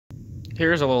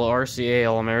Here's a little RCA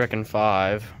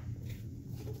AA5.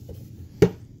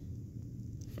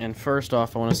 And first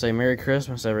off, I want to say Merry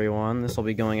Christmas, everyone. This will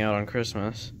be going out on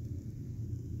Christmas.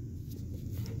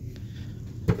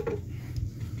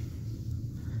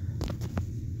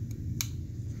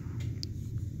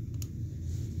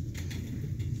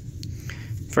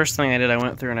 First thing I did, I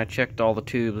went through and I checked all the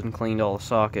tubes and cleaned all the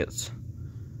sockets.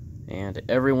 And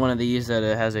every one of these that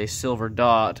it has a silver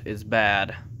dot is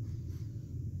bad.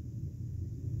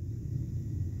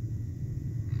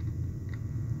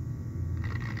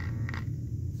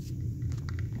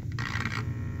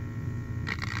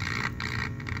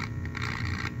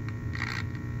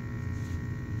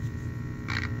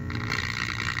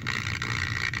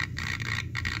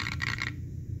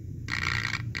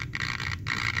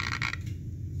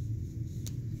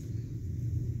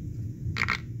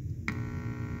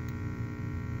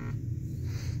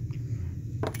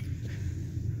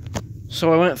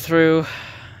 So I went through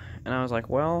and I was like,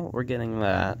 well, we're getting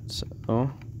that, so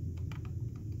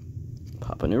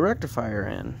pop a new rectifier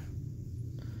in.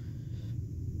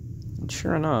 And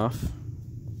sure enough,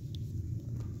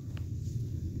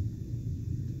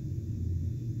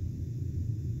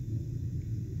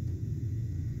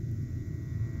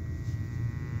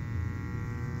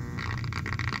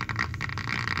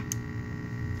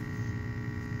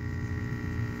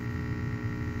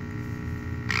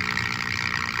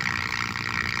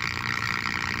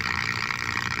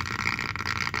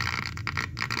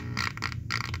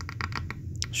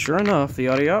 the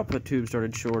audio output tube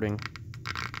started shorting.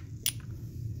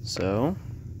 So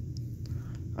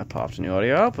I popped a new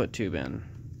audio output tube in.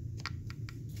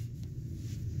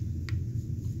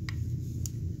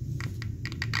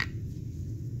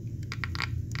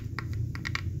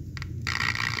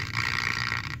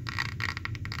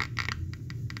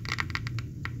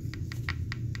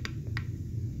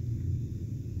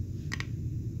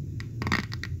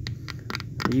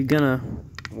 Are you gonna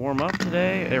warm up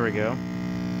today? There we go.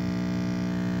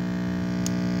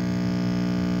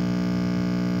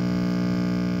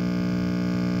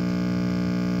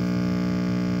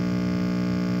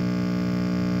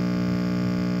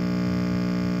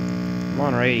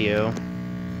 I'm on radio,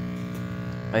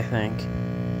 I think.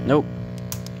 Nope.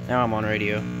 Now I'm on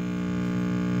radio.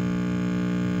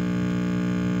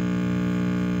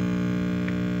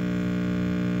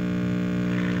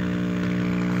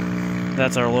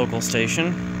 That's our local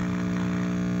station.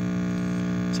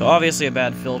 So obviously a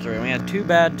bad filter, and we had two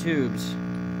bad tubes.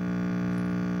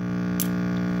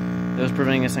 That was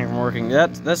preventing this thing from working.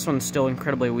 This one's still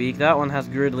incredibly weak. That one has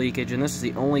grid leakage, and this is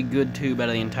the only good tube out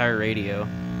of the entire radio.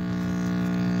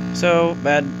 So,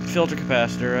 bad filter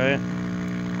capacitor, right?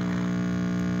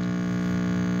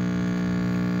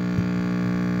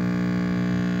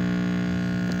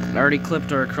 I already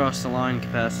clipped our across the line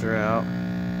capacitor out.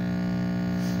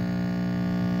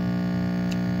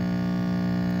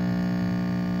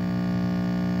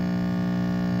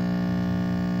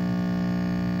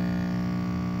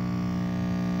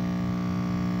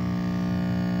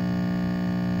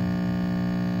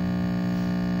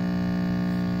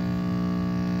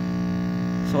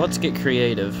 So let's get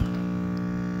creative.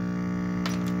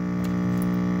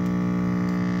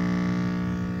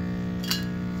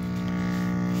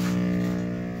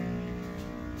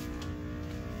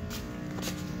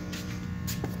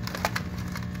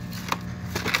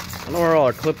 I don't know where all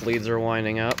our clip leads are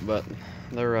winding up, but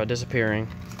they're disappearing.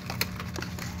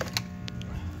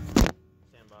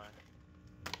 Stand by.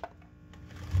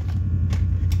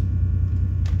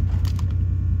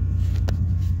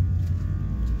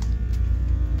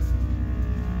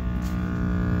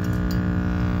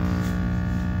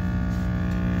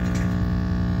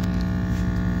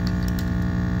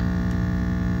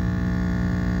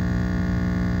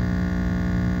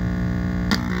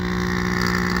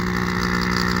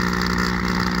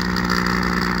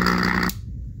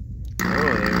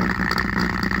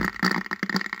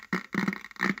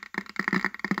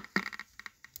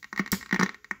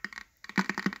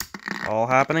 All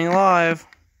happening live.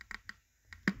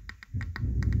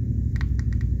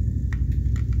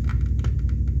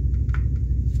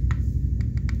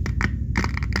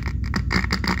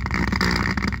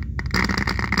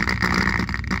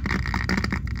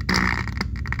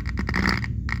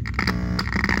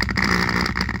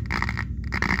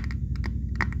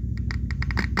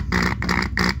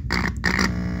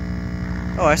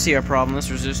 Oh, I see our problem. This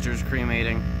resistor is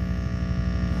cremating.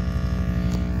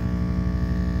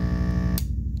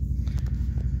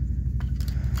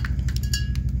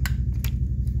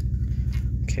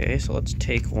 Okay, so let's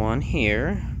take one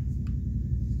here.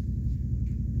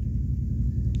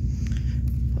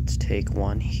 Let's take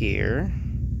one here.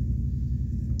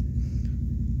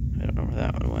 I don't know where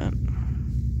that one went.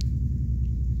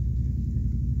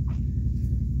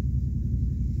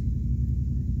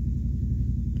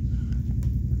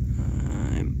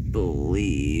 I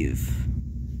believe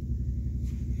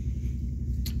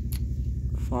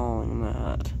following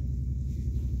that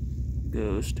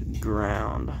goes to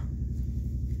ground.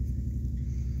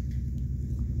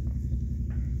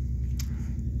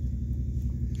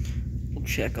 We'll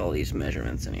check all these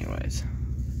measurements anyways.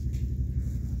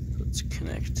 Let's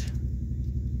connect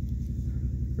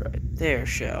right there,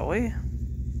 shall we?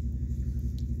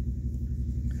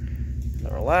 And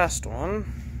our last one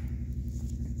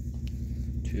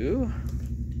to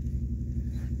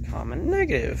common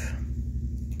negative.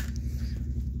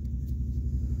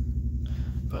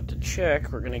 But to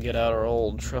check, we're going to get out our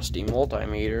old trusty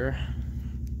multimeter.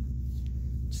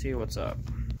 See what's up.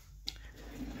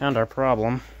 Found our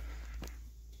problem.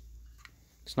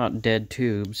 It's not dead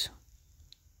tubes.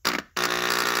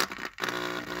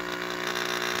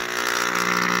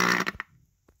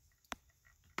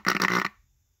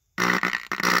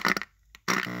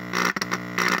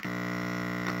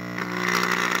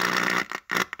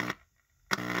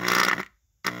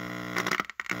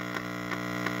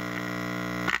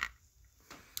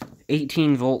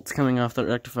 $18 volts coming off the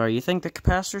rectifier. You think the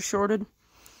capacitor's shorted?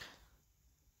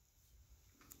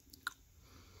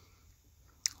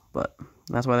 But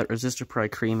that's why that resistor probably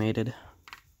cremated.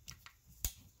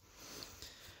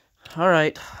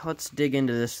 Alright, let's dig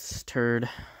into this turd.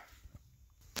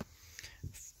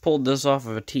 Pulled this off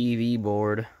of a TV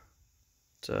board.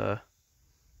 It's a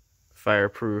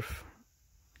fireproof.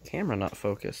 Camera not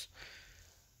focus.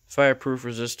 Fireproof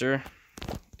resistor.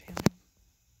 Damn it.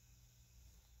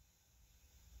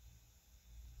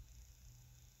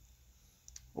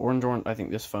 Orange, I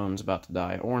think this phone's about to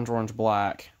die. Orange,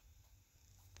 black.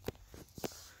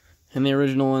 And the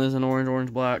original one is an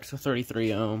orange, black, so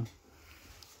 33 ohm.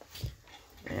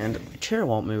 And the chair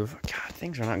won't move. God,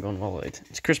 things are not going well.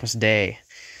 It's Christmas Day.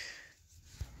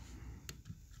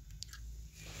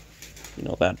 You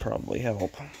know, that'd probably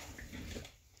help.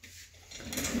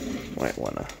 Might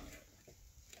wanna.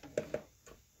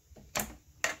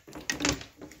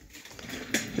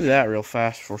 Do that real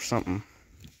fast before something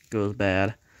goes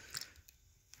bad.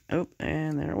 Oh,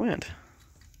 and there it went.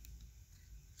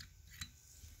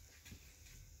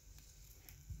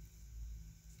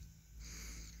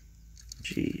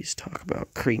 Jeez, talk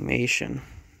about cremation.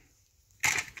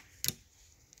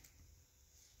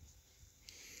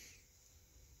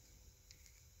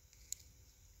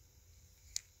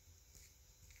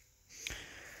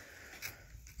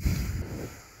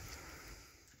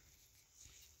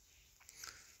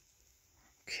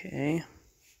 Okay.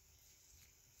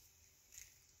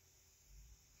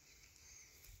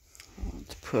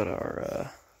 Let's put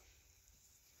our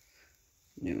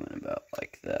new one about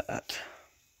like that.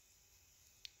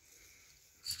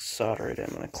 Solder it in.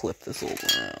 I'm going to clip this old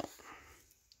one out.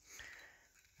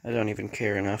 I don't even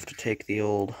care enough to take the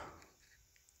old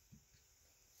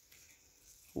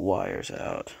wires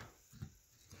out.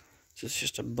 This is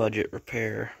just a budget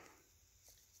repair.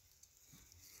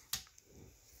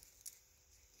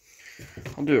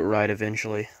 I'll do it right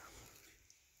eventually.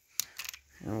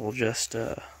 And we'll just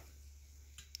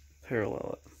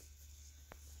parallel it.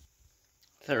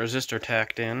 That resistor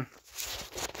tacked in.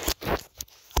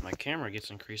 My camera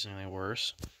gets increasingly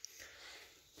worse.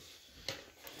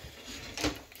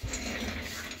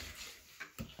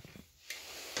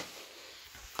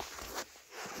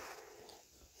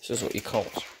 This is what you call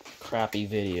crappy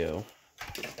video.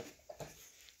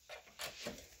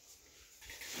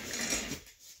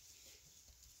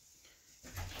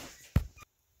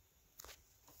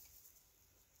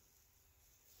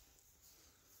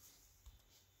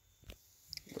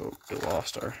 Oh, we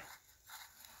lost our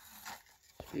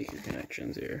speaker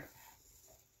connections here.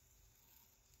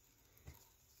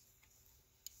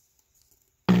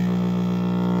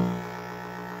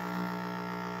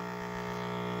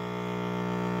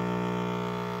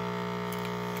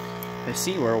 I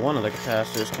see where one of the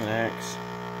capacitors connects.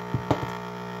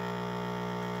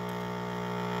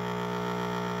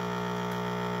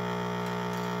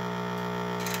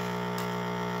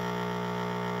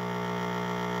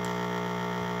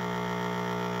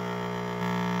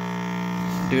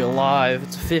 Do it live.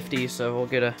 It's a 50, so we'll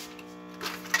get a,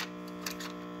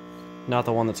 not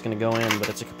the one that's going to go in, but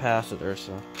it's a capacitor,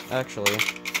 so actually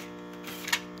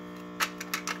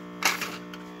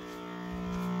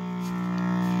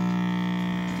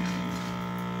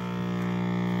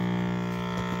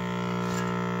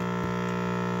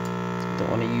don't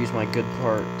want to use my good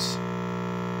parts.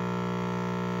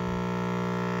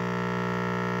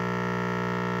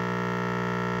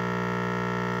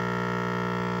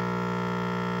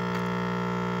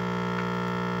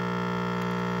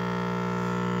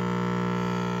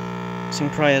 thing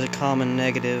probably has a common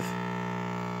negative.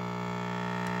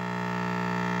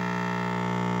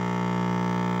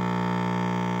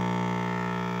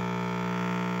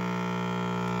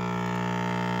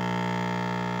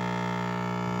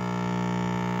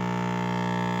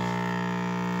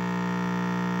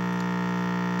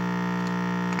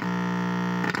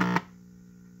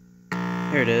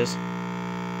 Here it is.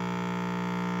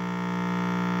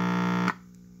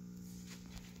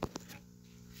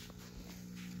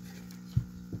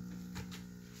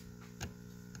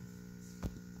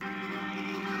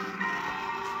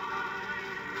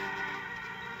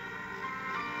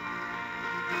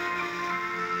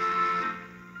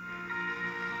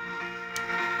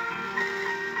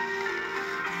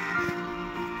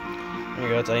 There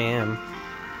you go, it's AM.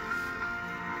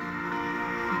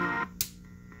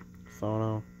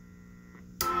 Phono.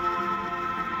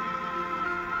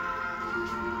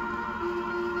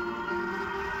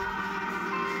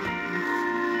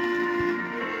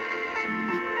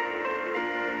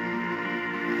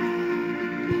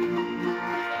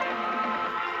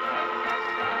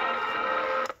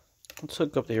 Let's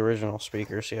hook up the original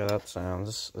speaker, see how that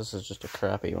sounds. This is just a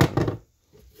crappy one.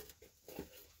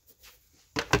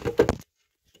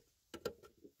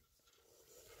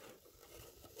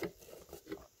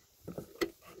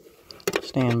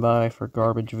 Stand by for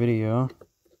garbage video.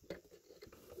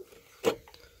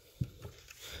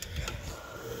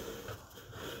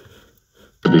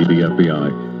 The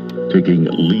FBI taking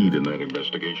lead in that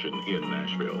investigation in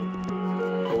Nashville.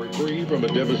 A reprieve from a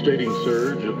devastating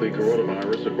surge of the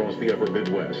coronavirus across the upper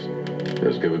Midwest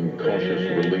has given cautious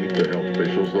relief to health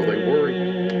officials, though they worry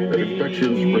that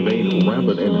infections remain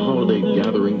rampant and holiday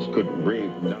gatherings could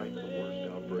reignite the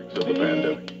worst outbreaks of the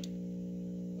pandemic.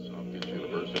 Hopkins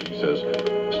University says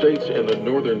states in the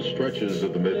northern stretches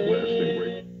of the Midwest and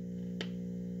great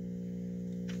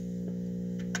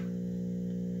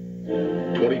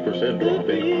 20% drop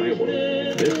in Iowa.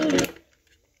 This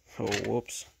Oh,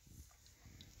 whoops.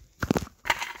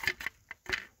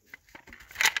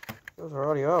 There's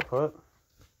our audio output.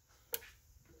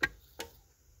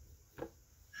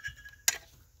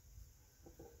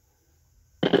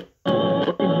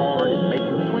 Working hard and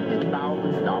making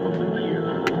 $20,000 a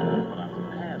year. When I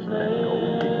surpassed that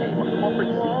goal, became a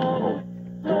corporate CEO.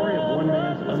 Story of one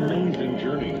man's amazing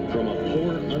journey from a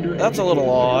poor under. That's a little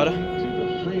odd. To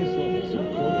the highest levels of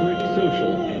corporate,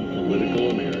 social, and political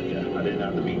America. I didn't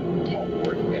have to be taught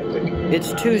work ethic.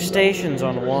 It's two stations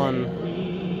on one.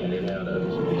 And it had a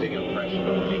big impression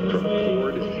on me. From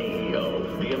poor to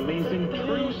CEO, the amazing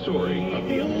true story of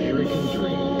the American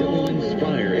dream that will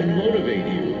inspire and motivate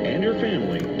you and your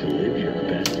family to live your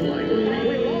best life.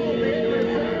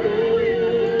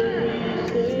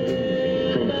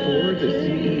 From poor to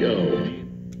CEO.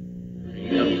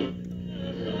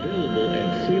 Available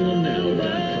at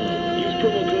SalemNow.com. Use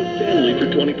promo code FAMILY for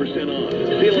 20% off.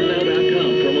 SalemNow.com,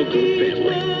 promo code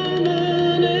FAMILY.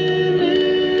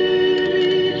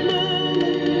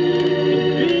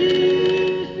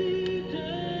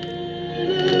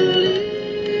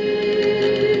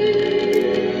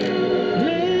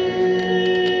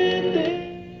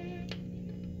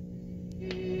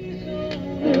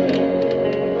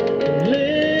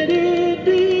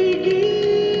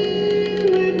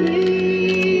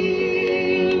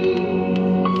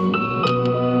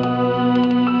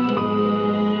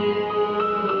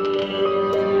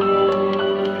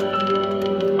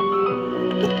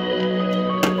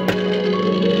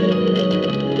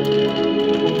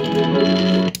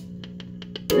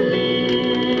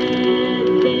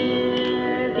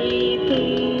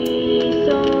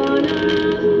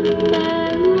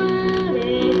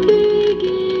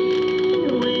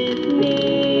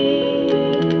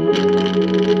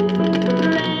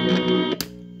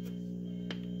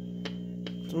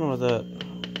 I don't know what that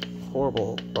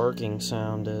horrible barking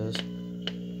sound is.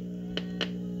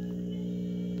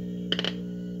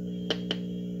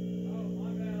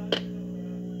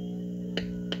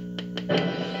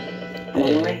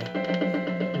 Hey.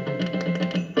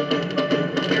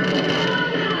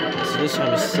 So this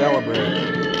time to celebrate.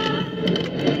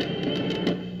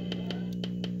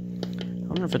 I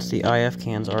wonder if it's the IF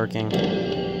cans arcing.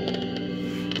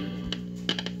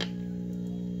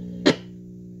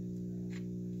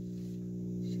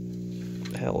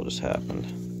 What the hell just happened?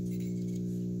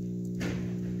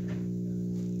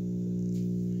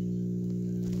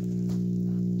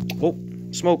 Oh,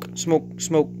 smoke, smoke,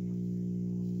 smoke.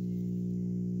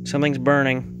 Something's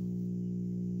burning.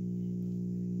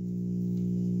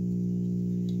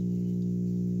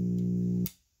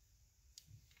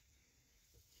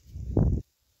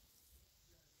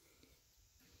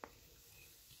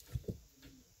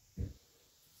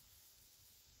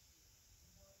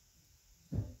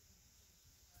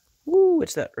 Ooh,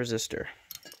 it's that resistor.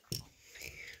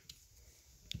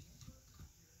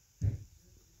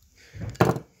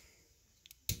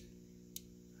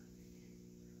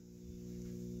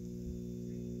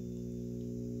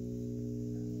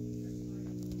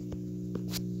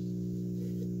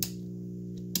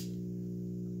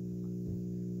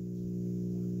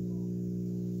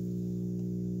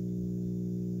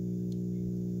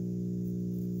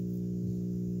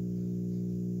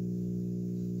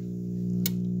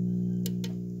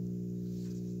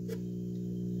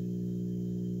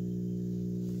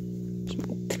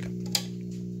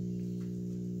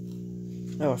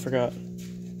 Oh, I forgot.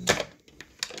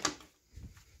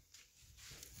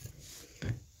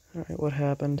 Alright, what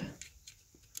happened?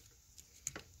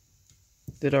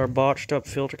 Did our botched up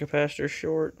filter capacitor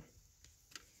short?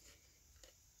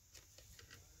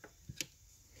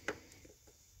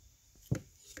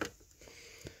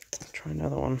 Let's try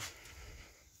another one.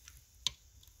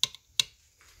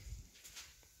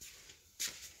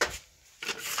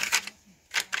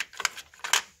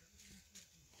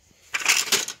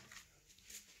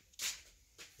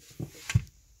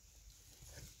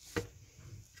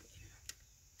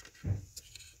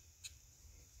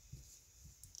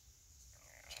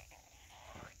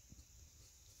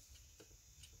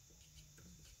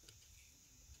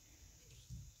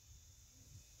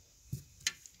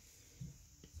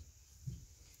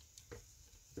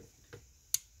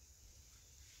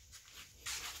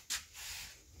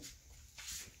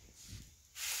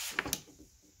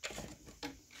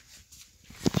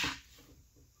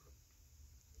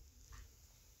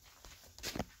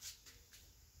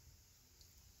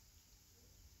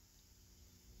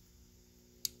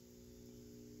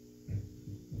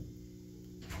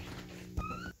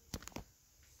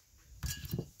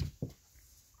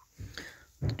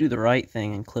 Do the right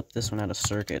thing and clip this one out of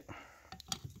circuit.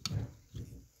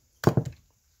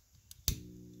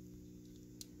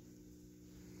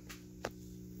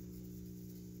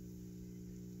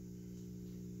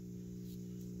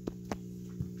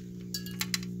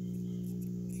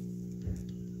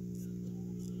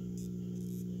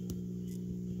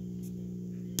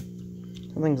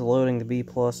 Something's loading the B+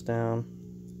 down.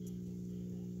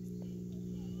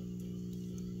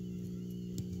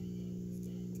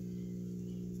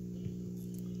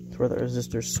 It's where the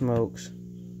resistor smokes.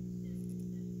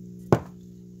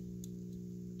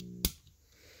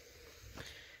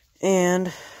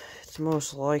 And it's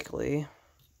most likely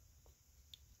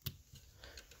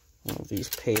one of these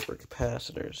paper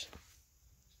capacitors.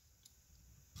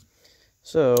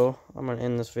 So, I'm going to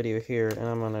end this video here, and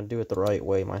I'm going to do it the right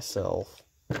way myself.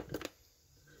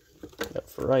 But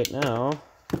for right now,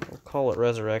 we'll call it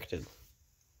resurrected.